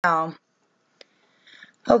Now,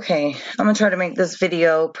 okay, I'm going to try to make this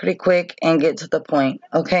video pretty quick and get to the point,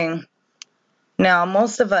 okay? Now,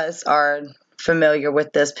 most of us are familiar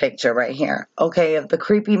with this picture right here, okay, of the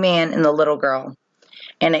creepy man and the little girl.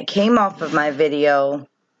 And it came off of my video,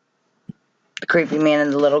 The Creepy Man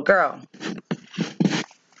and the Little Girl,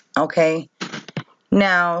 okay?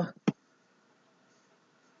 Now,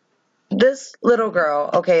 this little girl,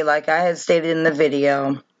 okay, like I had stated in the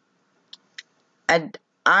video,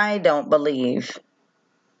 I don't believe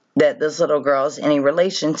that this little girl is any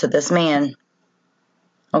relation to this man.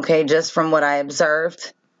 Okay, just from what I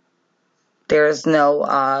observed, there's no,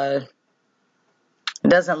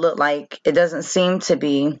 it doesn't seem to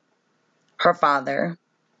be her father.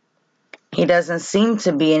 He doesn't seem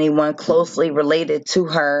to be anyone closely related to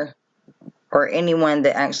her or anyone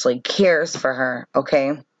that actually cares for her, okay?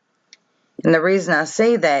 And the reason I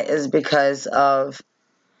say that is because of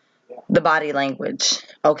the body language,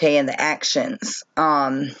 okay, and the actions.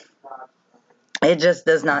 It just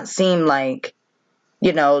does not seem like,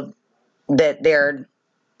 that they're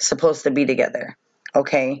supposed to be together,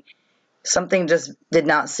 okay? Something just did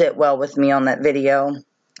not sit well with me on that video,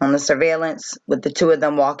 on the surveillance, with the two of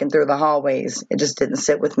them walking through the hallways. It just didn't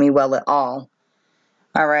sit with me well at all.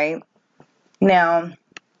 All right? Now,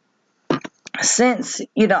 since,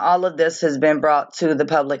 all of this has been brought to the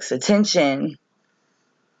public's attention,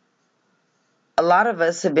 a lot of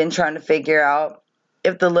us have been trying to figure out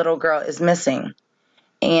if the little girl is missing.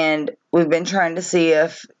 And we've been trying to see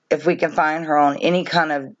if we can find her on any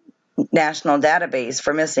kind of national database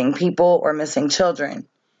for missing people or missing children.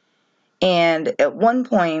 And at one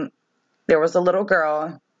point, there was a little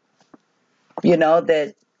girl,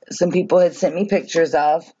 that some people had sent me pictures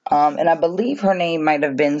of, and I believe her name might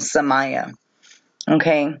have been Samaya,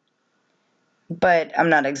 okay? But I'm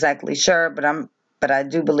not exactly sure, but I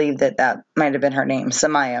do believe that might have been her name,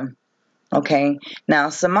 Samaya, okay? Now,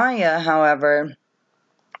 Samaya, however,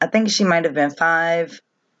 I think she might have been 5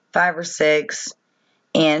 or 6,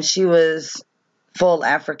 and she was full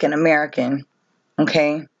African American,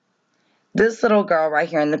 okay? This little girl right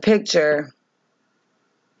here in the picture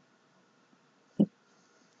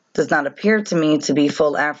does not appear to me to be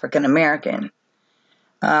full African American.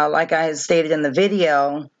 Like I had stated in the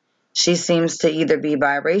video, she seems to either be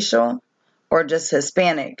biracial or just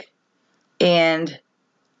Hispanic. And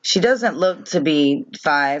she doesn't look to be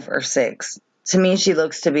 5 or 6. To me, she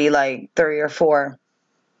looks to be like 3 or 4.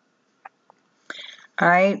 All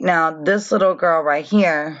right, now this little girl right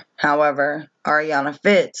here, however, Ariana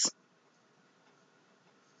Fitz,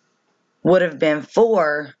 would have been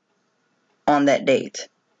 4 on that date,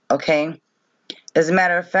 okay? As a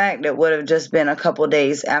matter of fact, it would have just been a couple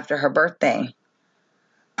days after her birthday.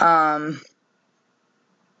 And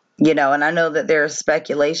I know that there is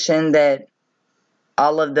speculation that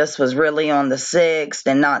all of this was really on the 6th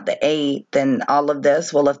and not the 8th and all of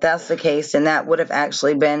this. Well, if that's the case, then that would have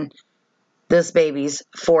actually been this baby's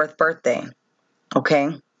 4th birthday,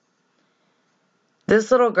 okay?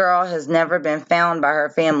 This little girl has never been found by her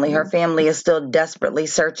family. Her family is still desperately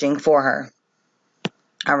searching for her.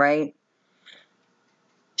 All right?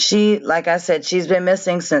 Like I said, she's been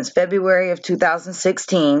missing since February of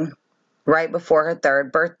 2016, right before her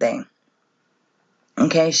 3rd birthday.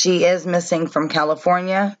 Okay, she is missing from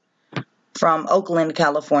California, from Oakland,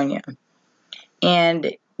 California.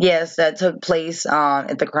 And yes, that took place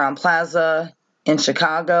at the Crowne Plaza in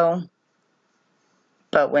Chicago.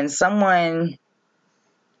 But when someone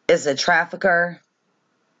is a trafficker,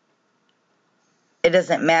 it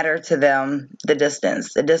doesn't matter to them the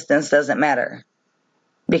distance. The distance doesn't matter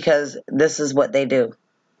because this is what they do.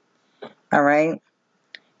 All right?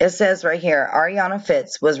 It says right here, Ariana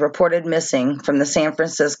Fitz was reported missing from the San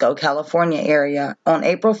Francisco, California area on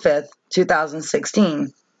April 5th,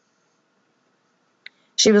 2016.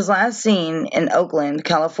 She was last seen in Oakland,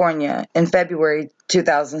 California in February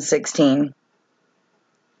 2016.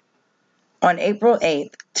 On April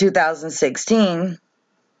 8th, 2016,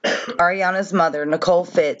 Ariana's mother, Nicole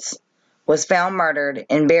Fitz, was found murdered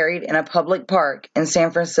and buried in a public park in San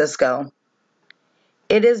Francisco.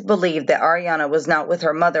 It is believed that Ariana was not with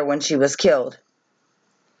her mother when she was killed.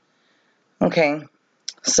 Okay,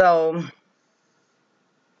 so,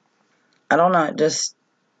 I don't know, just,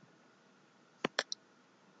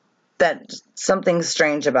 something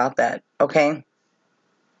strange about that, okay?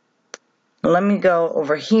 Let me go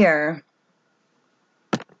over here.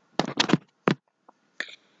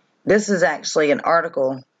 This is actually an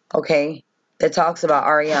article, okay, that talks about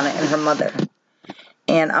Ariana and her mother.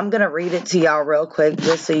 And I'm going to read it to y'all real quick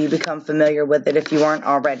just so you become familiar with it if you aren't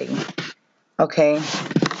already. Okay?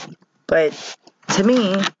 But to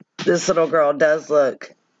me, this little girl does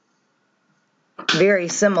look very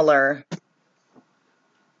similar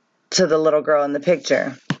to the little girl in the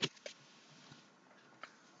picture.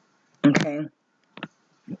 Okay.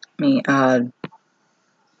 Let me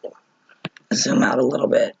zoom out a little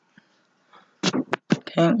bit.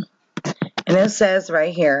 Okay. And it says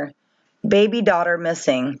right here, baby daughter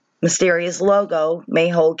missing. Mysterious logo may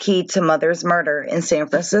hold key to mother's murder in San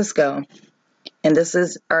Francisco. And this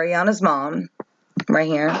is Ariana's mom right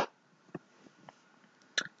here.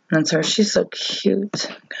 That's her. She's so cute.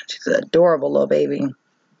 God, she's an adorable little baby.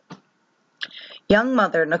 Young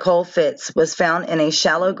mother Nicole Fitz was found in a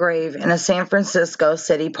shallow grave in a San Francisco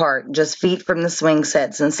city park just feet from the swing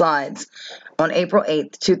sets and slides on April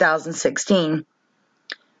 8, 2016.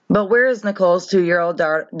 But where is Nicole's 2-year-old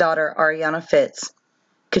daughter Ariana Fitz?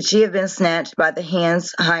 Could she have been snatched by the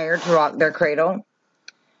hands hired to rock their cradle?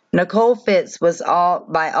 Nicole Fitz was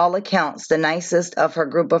by all accounts the nicest of her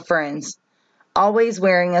group of friends, always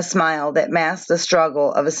wearing a smile that masked the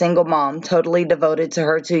struggle of a single mom totally devoted to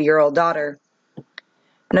her 2-year-old daughter.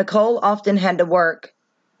 Nicole often had to work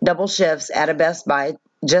double shifts at a Best Buy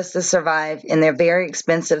just to survive in their very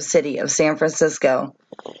expensive city of San Francisco.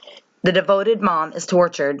 The devoted mom is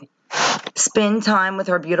tortured. Spend time with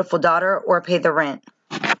her beautiful daughter or pay the rent.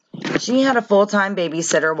 She had a full-time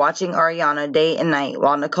babysitter watching Ariana day and night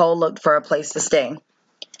while Nicole looked for a place to stay.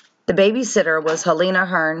 The babysitter was Helena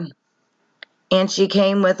Hearn, and she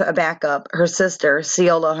came with a backup, her sister,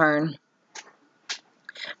 Ceola Hearn.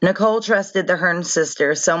 Nicole trusted the Hearn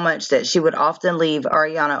sisters so much that she would often leave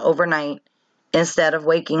Ariana overnight instead of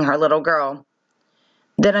waking her little girl.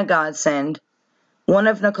 Then a godsend. One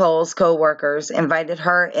of Nicole's co-workers invited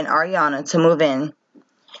her and Ariana to move in.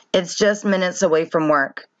 It's just minutes away from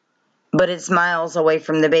work, but it's miles away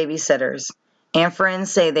from the babysitters, and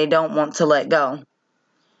friends say they don't want to let go.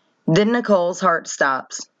 Then Nicole's heart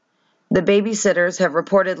stops. The babysitters have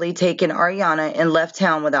reportedly taken Ariana and left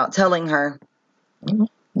town without telling her.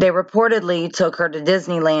 They reportedly took her to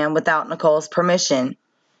Disneyland without Nicole's permission.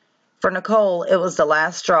 For Nicole, it was the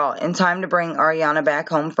last straw and time to bring Ariana back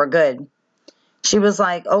home for good. She was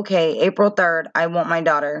like, okay, April 3rd, I want my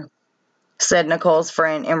daughter, said Nicole's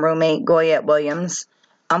friend and roommate, Goyette Williams.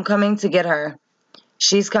 I'm coming to get her.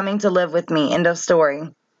 She's coming to live with me, end of story.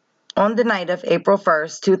 On the night of April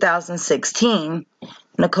 1st, 2016,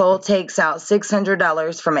 Nicole takes out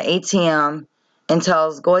 $600 from an ATM and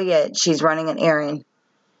tells Goyette she's running an errand.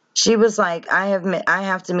 She was like, I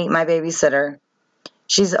have to meet my babysitter.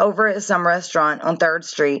 She's over at some restaurant on 3rd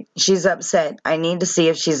Street. She's upset. I need to see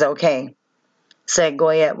if she's okay, said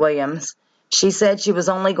Goyette Williams. She said she was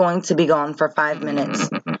only going to be gone for 5 minutes,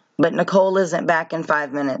 but Nicole isn't back in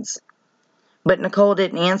 5 minutes. But Nicole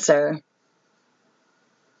didn't answer.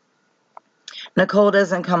 Nicole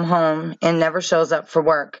doesn't come home and never shows up for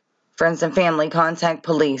work. Friends and family contact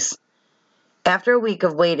police. After a week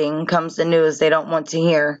of waiting comes the news they don't want to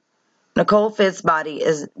hear. Nicole Fitz's body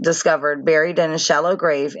is discovered buried in a shallow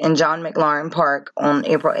grave in John McLaurin Park on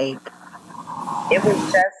April 8th.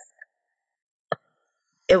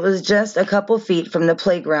 It was just a couple feet from the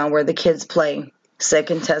playground where the kids play, said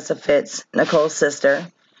Contessa Fitz, Nicole's sister.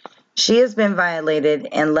 She has been violated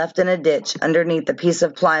and left in a ditch underneath a piece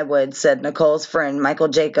of plywood, said Nicole's friend, Michael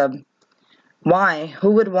Jacob. Why?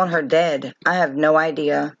 Who would want her dead? I have no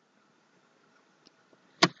idea.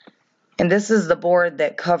 And this is the board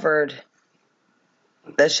that covered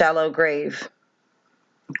the shallow grave.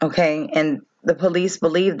 Okay, and the police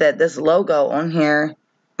believe that this logo on here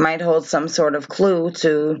might hold some sort of clue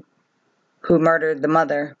to who murdered the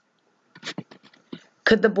mother.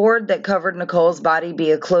 Could the board that covered Nicole's body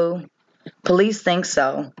be a clue? Police think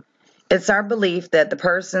so. It's our belief that the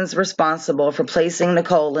persons responsible for placing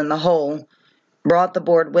Nicole in the hole brought the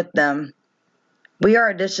board with them. We are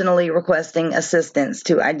additionally requesting assistance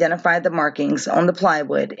to identify the markings on the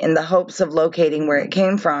plywood in the hopes of locating where it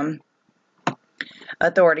came from,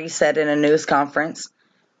 authorities said in a news conference.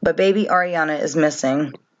 But baby Ariana is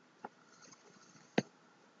missing.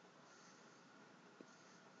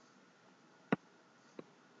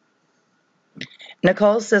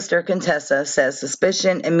 Nicole's sister Contessa says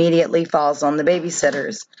suspicion immediately falls on the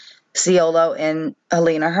babysitters, Ceola and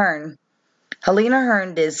Helena Hearn. Helena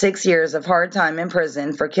Hearn did 6 years of hard time in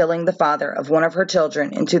prison for killing the father of one of her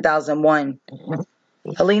children in 2001.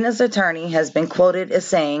 Helena's attorney has been quoted as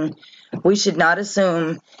saying, "We should not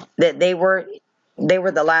assume that they were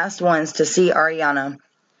the last ones to see Ariana."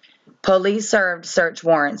 Police served search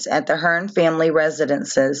warrants at the Hearn family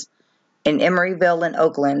residences in Emeryville and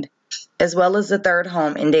Oakland, as well as the third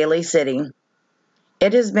home in Daly City.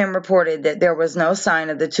 It has been reported that there was no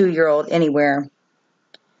sign of the 2-year-old anywhere.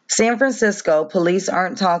 San Francisco police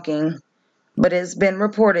aren't talking but it's been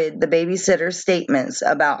reported the babysitter's statements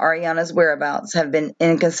about Ariana's whereabouts have been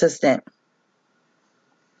inconsistent,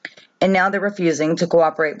 and now they're refusing to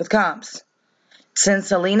cooperate with cops. Since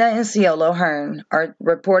Helena and Ciolo Hearn are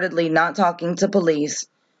reportedly not talking to police,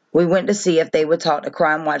 we went to see if they would talk to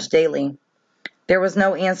Crime Watch Daily. There was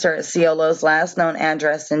no answer at Ciolo's last known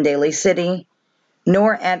address in Daly City,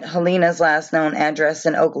 nor at Helena's last known address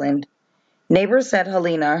in Oakland. Neighbors said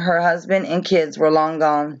Helena, her husband, and kids were long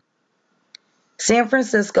gone. San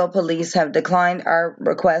Francisco police have declined our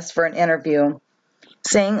request for an interview,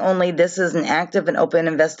 saying only this is an active and open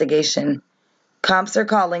investigation. Cops are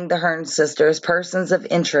calling the Hearn sisters persons of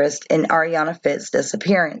interest in Ariana Fitt's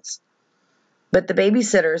disappearance. But the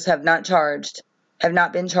babysitters have not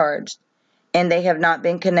been charged, and they have not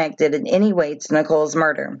been connected in any way to Nicole's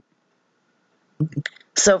murder.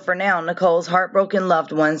 So for now, Nicole's heartbroken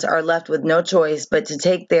loved ones are left with no choice but to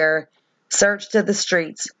take their search to the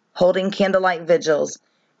streets, holding candlelight vigils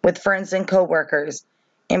with friends and co-workers,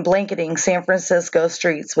 and blanketing San Francisco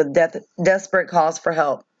streets with desperate calls for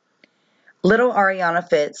help. Little Ariana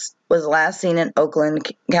Fitts was last seen in Oakland,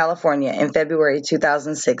 California in February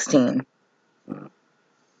 2016.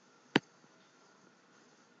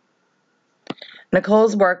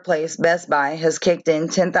 Nicole's workplace, Best Buy, has kicked in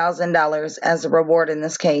 $10,000 as a reward in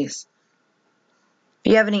this case.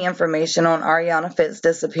 If you have any information on Ariana Fitts'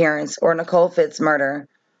 disappearance or Nicole Fitts' murder,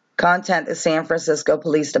 contact the San Francisco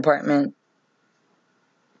Police Department.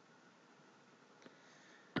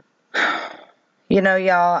 You know,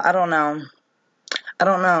 y'all, I don't know.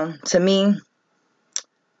 To me,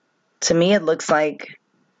 it looks like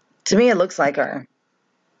her.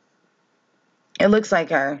 It looks like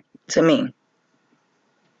her to me.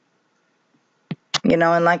 You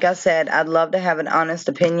know, and like I said, I'd love to have an honest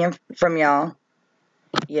opinion from y'all.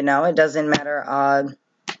 You know, it doesn't matter,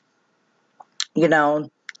 you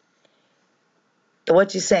know,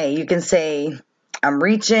 what you say. You can say, I'm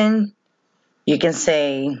reaching. You can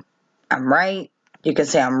say, I'm right. You can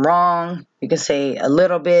say, I'm wrong. You can say a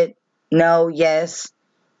little bit, no, yes.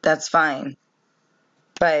 That's fine.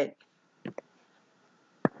 But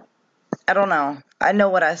I don't know. I know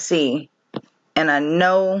what I see. And I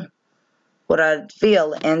know what I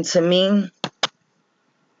feel. And to me,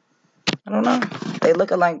 I don't know. They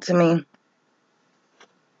look alike to me.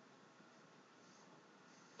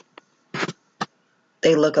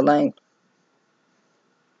 They look alike.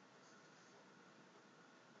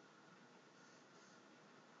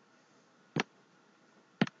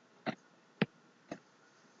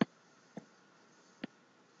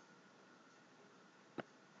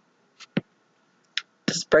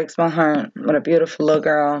 Just breaks my heart. What a beautiful little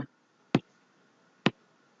girl.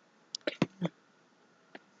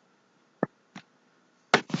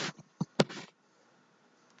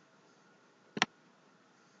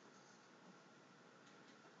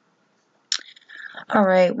 All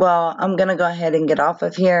right, well, I'm going to go ahead and get off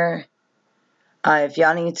of here. If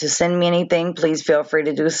y'all need to send me anything, please feel free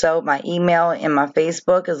to do so. My email and my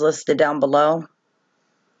Facebook is listed down below.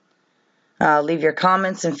 Leave your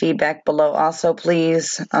comments and feedback below also,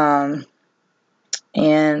 please. And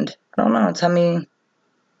I don't know, tell me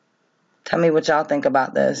what y'all think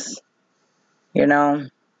about this. You know,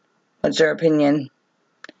 what's your opinion?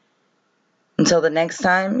 Until the next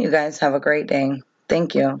time, you guys have a great day.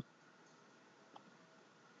 Thank you.